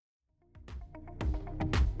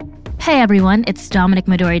Hey everyone, it's Dominic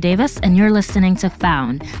Midori Davis, and you're listening to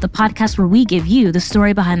Found, the podcast where we give you the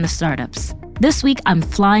story behind the startups. This week, I'm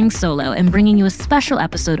flying solo and bringing you a special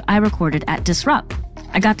episode I recorded at Disrupt.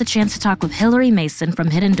 I got the chance to talk with Hilary Mason from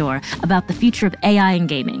Hidden Door about the future of AI in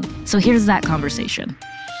gaming. So here's that conversation.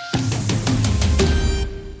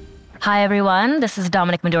 Hi, everyone. This is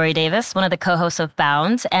Dominic Midori Davis, one of the co-hosts of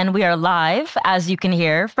Found, and we are live, as you can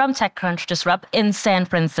hear, from TechCrunch Disrupt in San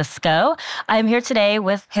Francisco. I'm here today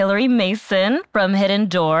with Hilary Mason from Hidden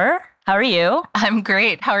Door. How are you? I'm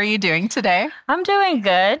great. How are you doing today? I'm doing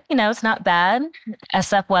good. You know, it's not bad.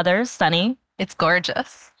 SF weather, sunny. It's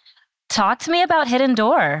gorgeous. Talk to me about Hidden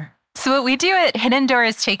Door. So what we do at Hidden Door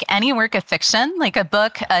is take any work of fiction, like a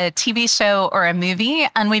book, a TV show, or a movie,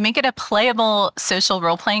 and we make it a playable social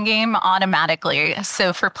role-playing game automatically.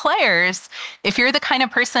 So for players, if you're the kind of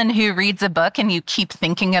person who reads a book and you keep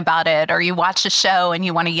thinking about it, or you watch a show and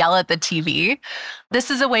you want to yell at the TV, this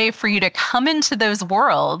is a way for you to come into those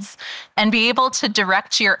worlds and be able to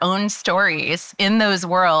direct your own stories in those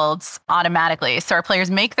worlds automatically. So our players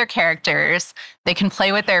make their characters, they can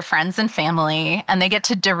play with their friends and family, and they get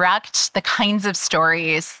to direct the kinds of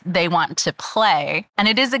stories they want to play. And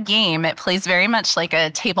it is a game. It plays very much like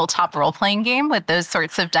a tabletop role-playing game with those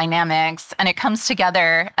sorts of dynamics. And it comes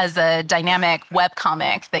together as a dynamic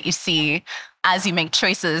webcomic that you see as you make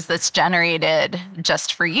choices that's generated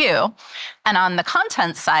just for you. And on the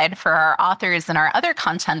content side, for our authors and our other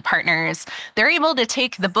content partners, they're able to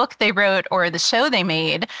take the book they wrote or the show they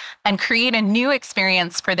made and create a new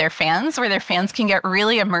experience for their fans, where their fans can get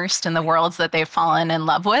really immersed in the worlds that they've fallen in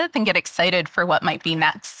love with and get excited for what might be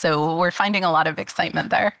next. So we're finding a lot of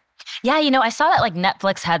excitement there. Yeah, you know, I saw that like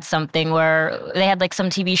Netflix had something where they had like some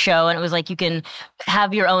TV show and it was like you can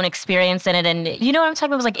have your own experience in it. And you know what I'm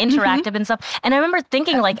talking about? It was like interactive and stuff. And I remember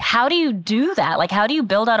thinking like, how do you do that? Like, how do you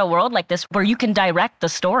build out a world like this where you can direct the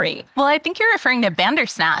story? Well, I think you're referring to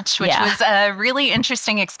Bandersnatch, which was a really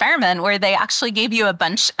interesting experiment where they actually gave you a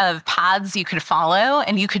bunch of paths you could follow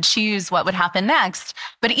and you could choose what would happen next.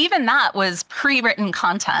 But even that was pre-written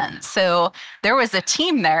content. So there was a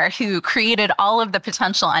team there who created all of the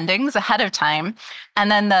potential endings ahead of time.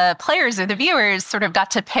 And then the players or the viewers sort of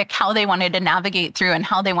got to pick how they wanted to navigate through and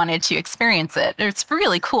how they wanted to experience it. It's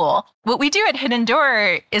really cool. What we do at Hidden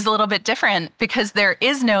Door is a little bit different because there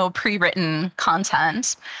is no pre-written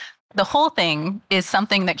content. The whole thing is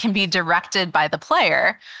something that can be directed by the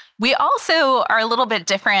player. We also are a little bit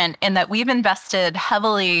different in that we've invested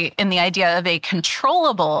heavily in the idea of a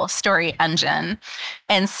controllable story engine.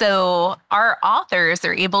 And so our authors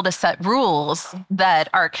are able to set rules that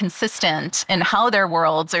are consistent in how their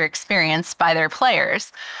worlds are experienced by their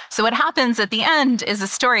players. So what happens at the end is a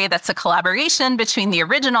story that's a collaboration between the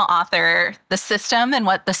original author, the system, and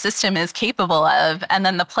what the system is capable of, and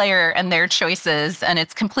then the player and their choices. And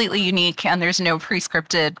it's completely unique, and there's no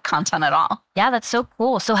pre-scripted content at all. Yeah, that's so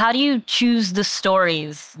cool. So how do you choose the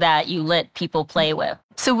stories that you let people play with?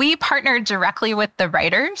 So we partner directly with the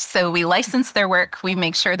writers. So we license their work, we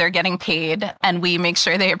make sure they're getting paid, and we make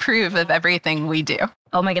sure they approve of everything we do.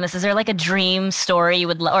 Oh my goodness, is there like a dream story you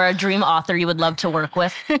would or a dream author you would love to work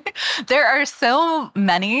with? There are so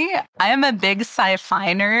many. I am a big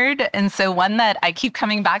sci-fi nerd. And so one that I keep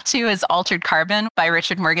coming back to is Altered Carbon by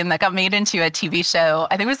Richard Morgan that got made into a TV show.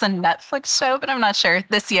 I think it was a Netflix show, but I'm not sure,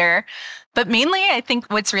 this year. But mainly, I think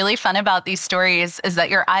what's really fun about these stories is that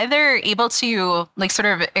you're either able to like sort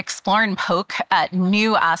of explore and poke at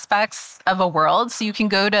new aspects of a world. So you can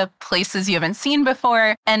go to places you haven't seen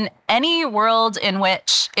before, and any world in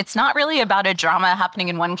which it's not really about a drama happening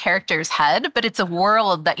in one character's head, but it's a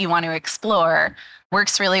world that you want to explore,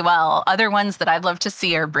 works really well. Other ones that I'd love to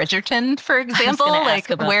see are Bridgerton, for example, like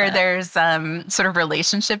where there's sort of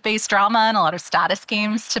relationship-based drama and a lot of status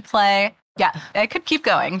games to play. Yeah, I could keep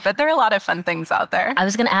going, but there are a lot of fun things out there. I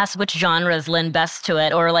was going to ask which genres lend best to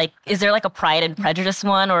it, or like, is there like a Pride and Prejudice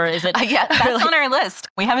one, or is it? Yeah, that's on our list.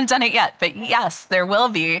 We haven't done it yet, but yes, there will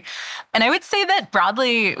be. And I would say that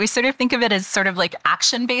broadly, we sort of think of it as sort of like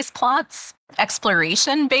action-based plots,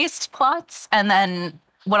 exploration-based plots, and then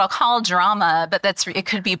what I'll call drama, but it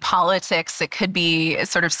could be politics, it could be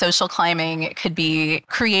sort of social climbing, it could be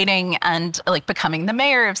creating and like becoming the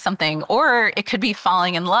mayor of something, or it could be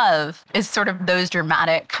falling in love, is sort of those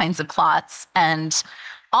dramatic kinds of plots. And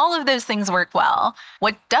all of those things work well.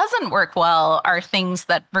 What doesn't work well are things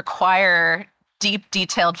that require deep,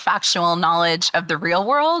 detailed, factual knowledge of the real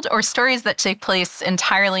world or stories that take place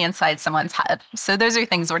entirely inside someone's head. So those are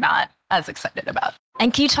things we're not as excited about.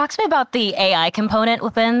 And can you talk to me about the AI component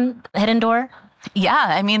within Hidden Door? Yeah,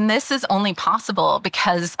 I mean, this is only possible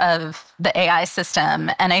because of the AI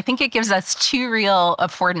system. And I think it gives us two real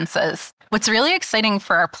affordances. What's really exciting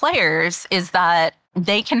for our players is that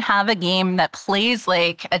they can have a game that plays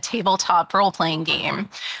like a tabletop role-playing game,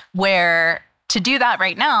 where to do that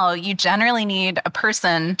right now, you generally need a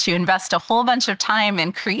person to invest a whole bunch of time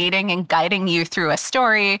in creating and guiding you through a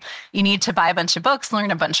story. You need to buy a bunch of books,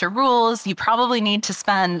 learn a bunch of rules. You probably need to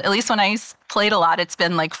spend, at least when I played a lot, it's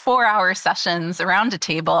been like 4-hour sessions around a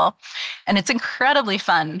table. And it's incredibly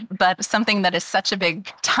fun, but something that is such a big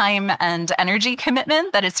time and energy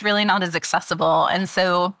commitment that it's really not as accessible. And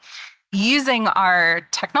so using our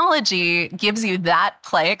technology gives you that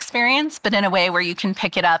play experience, but in a way where you can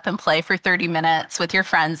pick it up and play for 30 minutes with your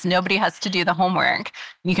friends. Nobody has to do the homework.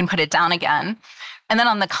 You can put it down again. And then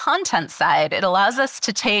on the content side, it allows us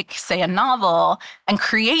to take, say, a novel and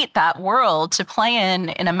create that world to play in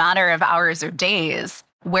a matter of hours or days,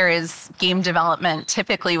 whereas game development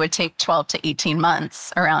typically would take 12 to 18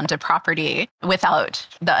 months around a property without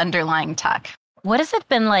the underlying tech. What has it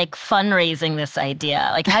been like fundraising this idea?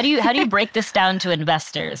 Like, how do you break this down to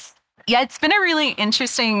investors? Yeah, it's been a really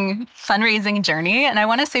interesting fundraising journey. And I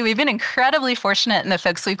want to say we've been incredibly fortunate in the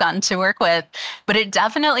folks we've gotten to work with, but it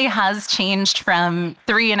definitely has changed from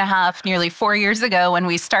 3.5, nearly 4 years ago when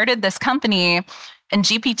we started this company and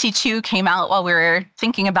GPT-2 came out while we were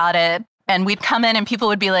thinking about it. And we'd come in and people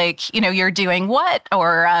would be like, you're doing what?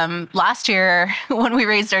 Or last year when we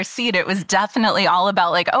raised our seed, it was definitely all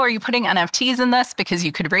about like, oh, are you putting NFTs in this because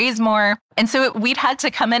you could raise more? And so we'd had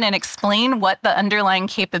to come in and explain what the underlying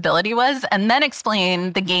capability was and then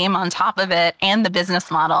explain the game on top of it and the business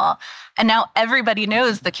model. And now everybody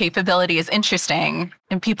knows the capability is interesting.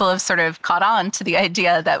 And people have sort of caught on to the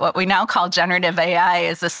idea that what we now call generative AI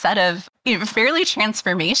is a set of fairly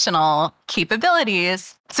transformational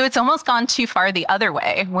capabilities. So it's almost gone too far the other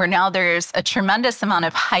way, where now there's a tremendous amount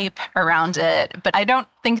of hype around it. But I don't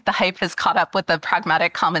think the hype has caught up with the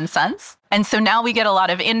pragmatic common sense. And so now we get a lot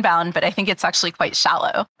of inbound, but I think it's actually quite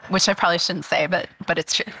shallow, which I probably shouldn't say, but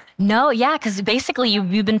it's true. No, yeah, because basically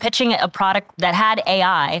you've been pitching a product that had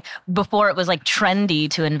AI before it was like trendy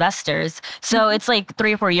to investors. So it's like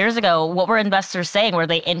 3 or 4 years ago, what were investors saying? Were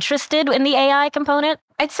they interested in the AI component?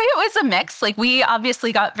 I'd say it was a mix. Like we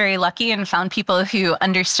obviously got very lucky and found people who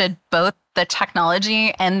understood both the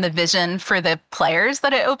technology and the vision for the players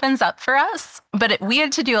that it opens up for us. But we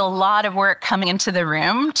had to do a lot of work coming into the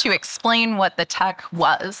room to explain what the tech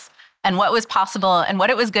was and what was possible and what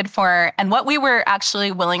it was good for and what we were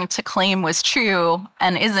actually willing to claim was true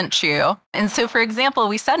and isn't true. And so, for example,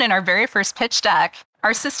 we said in our very first pitch deck,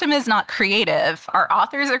 our system is not creative. Our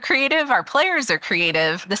authors are creative. Our players are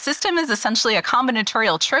creative. The system is essentially a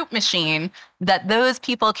combinatorial trope machine that those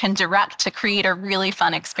people can direct to create a really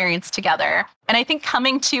fun experience together. And I think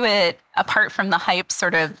coming to it, apart from the hype,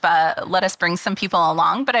 sort of let us bring some people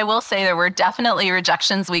along. But I will say there were definitely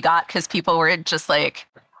rejections we got because people were just like,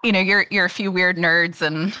 you're a few weird nerds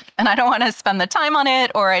and I don't want to spend the time on it,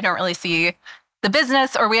 or I don't really see the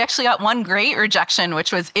business. Or we actually got one great rejection,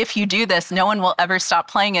 which was, if you do this, no one will ever stop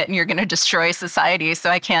playing it and you're going to destroy society. So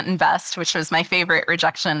I can't invest, which was my favorite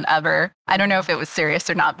rejection ever. I don't know if it was serious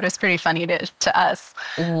or not, but it was pretty funny to us.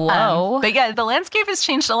 Whoa. But yeah, the landscape has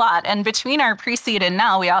changed a lot. And between our pre-seed and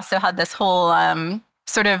now, we also had this whole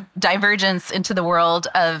sort of divergence into the world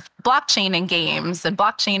of blockchain and games and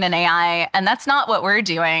blockchain and AI. And that's not what we're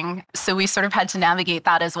doing. So we sort of had to navigate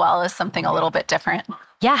that as well as something a little bit different.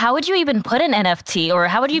 Yeah, how would you even put an NFT, or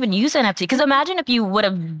how would you even use NFT? Because imagine if you would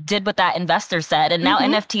have did what that investor said, and now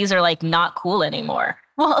NFTs are like not cool anymore.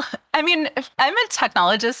 Well, I mean, I'm a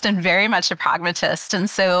technologist and very much a pragmatist. And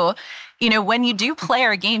so, when you do play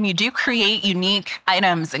our game, you do create unique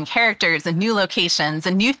items and characters and new locations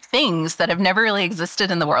and new things that have never really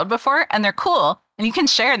existed in the world before. And they're cool and you can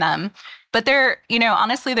share them. But they're,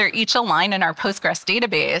 honestly, they're each a line in our Postgres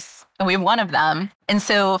database. And we have one of them. And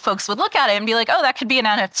so folks would look at it and be like, oh, that could be an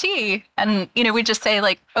NFT. And, we just say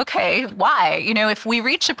like, okay, why? If we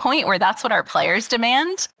reach a point where that's what our players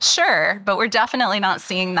demand, sure. But we're definitely not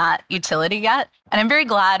seeing that utility yet. And I'm very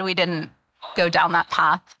glad we didn't go down that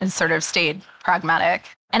path and sort of stayed pragmatic.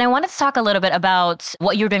 And I wanted to talk a little bit about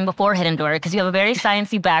what you were doing before Hidden Door, because you have a very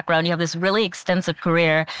sciencey background. You have this really extensive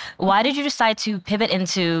career. Why did you decide to pivot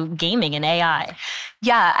into gaming and AI?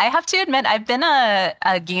 Yeah, I have to admit, I've been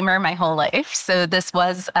a gamer my whole life. So this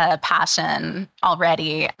was a passion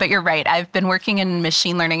already. But you're right. I've been working in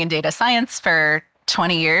machine learning and data science for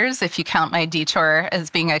 20 years, if you count my detour as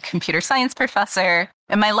being a computer science professor.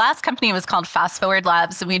 And my last company was called Fast Forward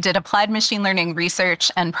Labs. We did applied machine learning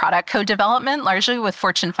research and product co-development, largely with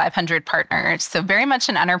Fortune 500 partners. So very much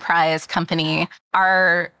an enterprise company.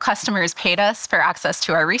 Our customers paid us for access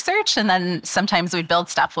to our research, and then sometimes we'd build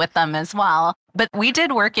stuff with them as well. But we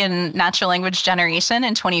did work in natural language generation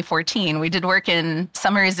in 2014. We did work in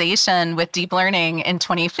summarization with deep learning in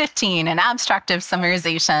 2015 and abstractive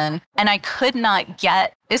summarization. And I could not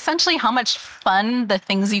get essentially how much fun the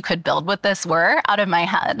things you could build with this were out of my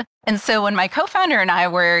head. And so when my co-founder and I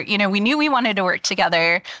were, we knew we wanted to work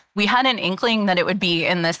together. We had an inkling that it would be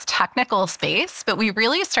in this technical space, but we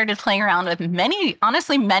really started playing around with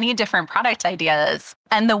many different product ideas.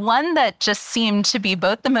 And the one that just seemed to be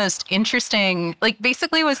both the most interesting,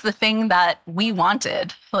 basically was the thing that we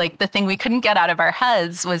wanted. The thing we couldn't get out of our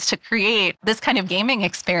heads was to create this kind of gaming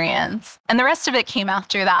experience. And the rest of it came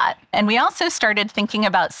after that. And we also started thinking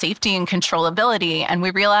about safety and controllability. And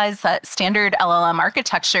we realized that standard LLM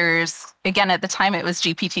architectures, again, at the time it was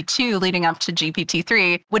GPT-2 leading up to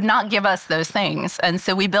GPT-3, would not give us those things. And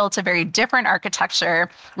so we built a very different architecture.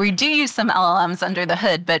 We do use some LLMs under the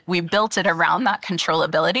hood, but we built it around that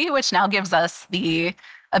controllability, which now gives us the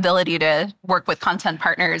ability to work with content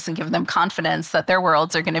partners and give them confidence that their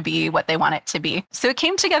worlds are going to be what they want it to be. So it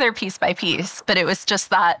came together piece by piece, but it was just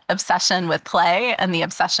that obsession with play and the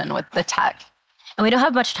obsession with the tech. And we don't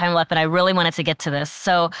have much time left, but I really wanted to get to this.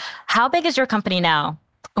 So how big is your company now?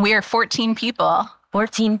 We are 14 people.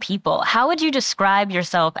 14 people. How would you describe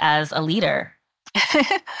yourself as a leader?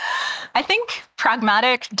 I think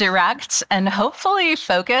pragmatic, direct, and hopefully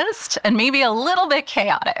focused, and maybe a little bit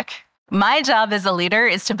chaotic. My job as a leader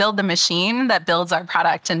is to build the machine that builds our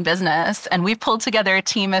product and business. And we've pulled together a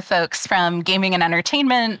team of folks from gaming and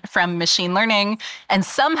entertainment, from machine learning, and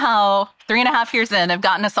somehow 3.5 years in have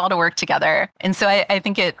gotten us all to work together. And so I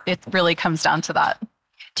think it really comes down to that.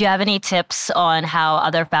 Do you have any tips on how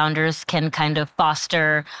other founders can kind of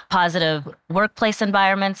foster positive workplace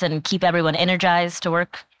environments and keep everyone energized to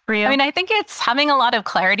work for you? I think it's having a lot of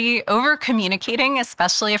clarity, over communicating,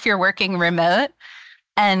 especially if you're working remote,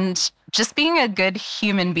 and just being a good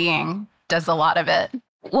human being does a lot of it.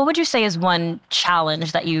 What would you say is one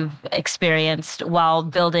challenge that you've experienced while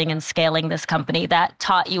building and scaling this company that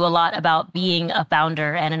taught you a lot about being a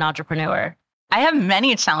founder and an entrepreneur? I have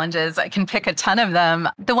many challenges. I can pick a ton of them.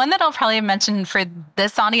 The one that I'll probably mention for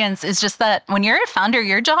this audience is just that when you're a founder,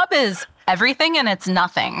 your job is everything and it's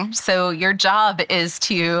nothing. So your job is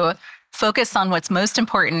to focus on what's most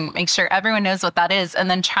important, make sure everyone knows what that is,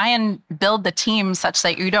 and then try and build the team such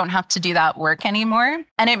that you don't have to do that work anymore.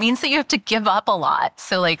 And it means that you have to give up a lot.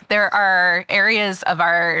 So there are areas of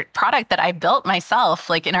our product that I built myself,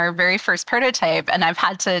 in our very first prototype, and I've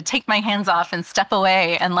had to take my hands off and step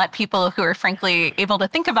away and let people who are frankly able to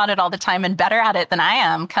think about it all the time and better at it than I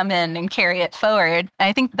am come in and carry it forward. And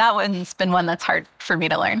I think that one's been one that's hard for me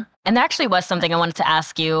to learn. And there actually was something I wanted to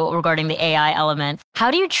ask you regarding the AI element.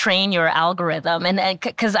 How do you train your algorithm? And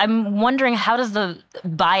because I'm wondering, how does the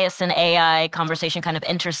bias in AI conversation kind of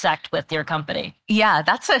intersect with your company? Yeah,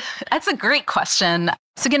 that's a great question.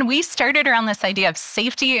 So again, we started around this idea of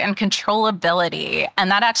safety and controllability.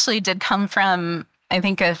 And that actually did come from, I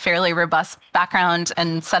think, a fairly robust background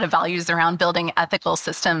and set of values around building ethical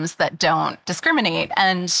systems that don't discriminate.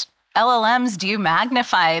 And LLMs do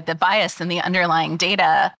magnify the bias in the underlying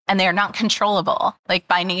data, and they are not controllable,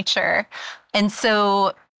 by nature. And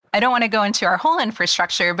so I don't want to go into our whole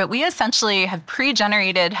infrastructure, but we essentially have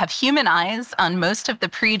human eyes on most of the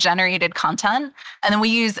pre-generated content. And then we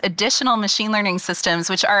use additional machine learning systems,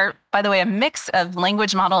 which are, by the way, a mix of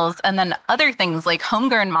language models and then other things like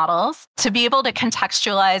homegrown models to be able to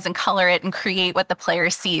contextualize and color it and create what the player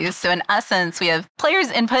sees. So in essence, we have players'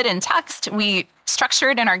 input in text. We structure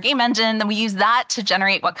it in our game engine, then we use that to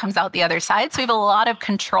generate what comes out the other side. So we have a lot of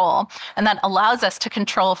control, and that allows us to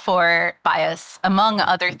control for bias, among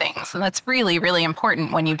other things. And that's really, really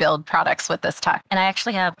important when you build products with this tech. And I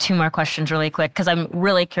actually have 2 more questions really quick, because I'm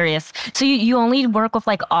really curious. So you only work with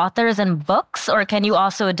authors and books, or can you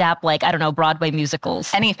also adapt Broadway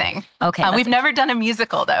musicals? Anything. Okay. We've never done a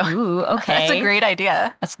musical though. Ooh, okay. That's a great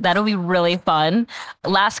idea. That'll be really fun.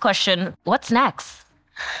 Last question, what's next?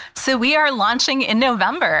 So we are launching in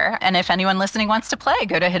November. And if anyone listening wants to play,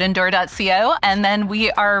 go to hiddendoor.co. And then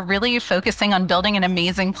we are really focusing on building an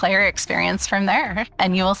amazing player experience from there.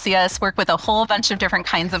 And you will see us work with a whole bunch of different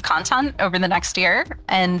kinds of content over the next year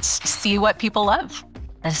and see what people love.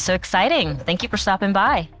 That's so exciting. Thank you for stopping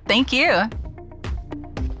by. Thank you.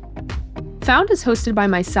 Found is hosted by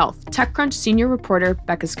myself, TechCrunch senior reporter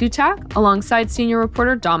Becca Skutak, alongside senior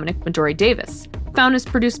reporter Dominic Midori-Davis. Found is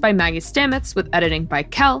produced by Maggie Stamets with editing by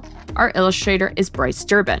Kel. Our illustrator is Bryce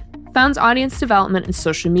Durbin. Found's audience development and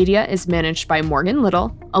social media is managed by Morgan Little,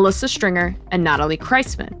 Alyssa Stringer, and Natalie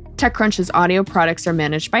Kreisman. TechCrunch's audio products are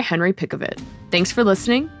managed by Henry Pickavid. Thanks for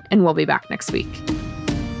listening, and we'll be back next week.